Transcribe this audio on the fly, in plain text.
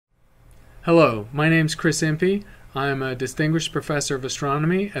Hello, my name's Chris Impey. I'm a distinguished professor of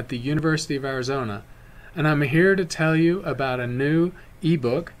astronomy at the University of Arizona, and I'm here to tell you about a new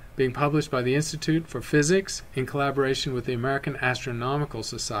ebook being published by the Institute for Physics in collaboration with the American Astronomical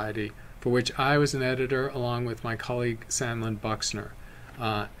Society, for which I was an editor along with my colleague Sandlin Buxner.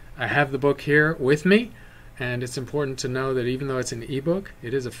 I have the book here with me, and it's important to know that even though it's an ebook,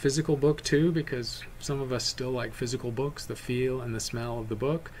 it is a physical book too, because some of us still like physical books, the feel and the smell of the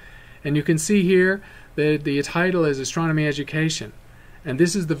book. And you can see here that the title is Astronomy Education. And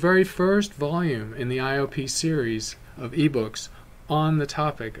this is the very first volume in the IOP series of ebooks on the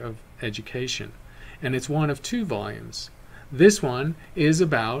topic of education. And it's one of two volumes. This one is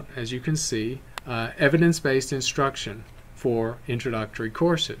about, as you can see, evidence-based instruction for introductory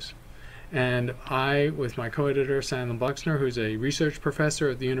courses. And I, with my co-editor Sandlin Buxner, who's a research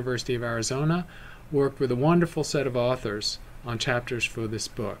professor at the University of Arizona, worked with a wonderful set of authors on chapters for this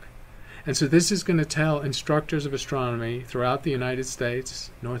book. And so this is going to tell instructors of astronomy throughout the United States,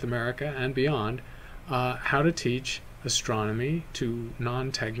 North America, and beyond how to teach astronomy to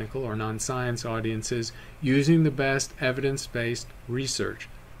non-technical or non-science audiences using the best evidence-based research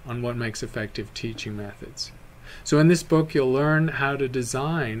on what makes effective teaching methods. So in this book you'll learn how to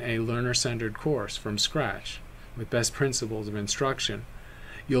design a learner-centered course from scratch with best principles of instruction.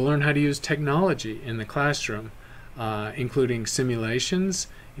 You'll learn how to use technology in the classroom, including simulations,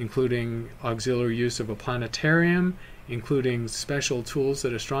 including auxiliary use of a planetarium, including special tools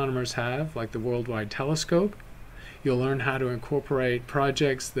that astronomers have, like the Worldwide Telescope. You'll learn how to incorporate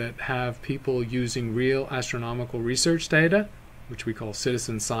projects that have people using real astronomical research data, which we call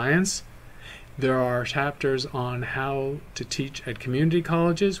citizen science. There are chapters on how to teach at community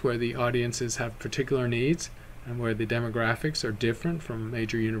colleges where the audiences have particular needs and where the demographics are different from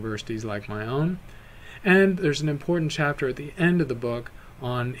major universities like my own. And there's an important chapter at the end of the book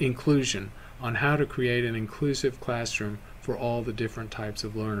on inclusion, on how to create an inclusive classroom for all the different types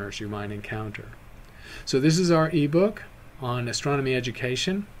of learners you might encounter. So this is our ebook on astronomy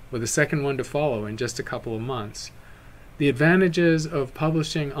education, with a second one to follow in just a couple of months. The advantages of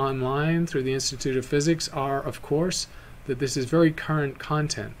publishing online through the Institute of Physics are, of course, that this is very current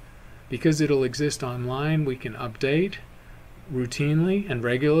content. Because it'll exist online, we can update routinely and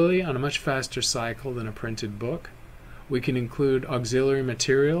regularly on a much faster cycle than a printed book. We can include auxiliary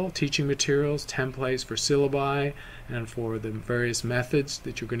material, teaching materials, templates for syllabi, and for the various methods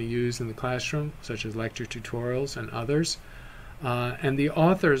that you're going to use in the classroom, such as lecture tutorials and others. And the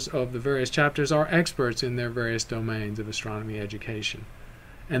authors of the various chapters are experts in their various domains of astronomy education.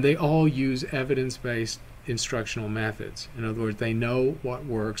 And they all use evidence-based instructional methods. In other words, they know what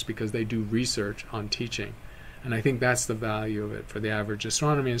works because they do research on teaching. And I think that's the value of it for the average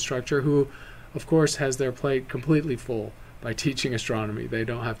astronomy instructor who, of course, has their plate completely full by teaching astronomy. They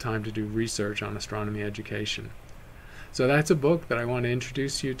don't have time to do research on astronomy education. So that's a book that I want to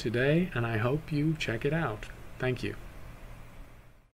introduce you today, and I hope you check it out. Thank you.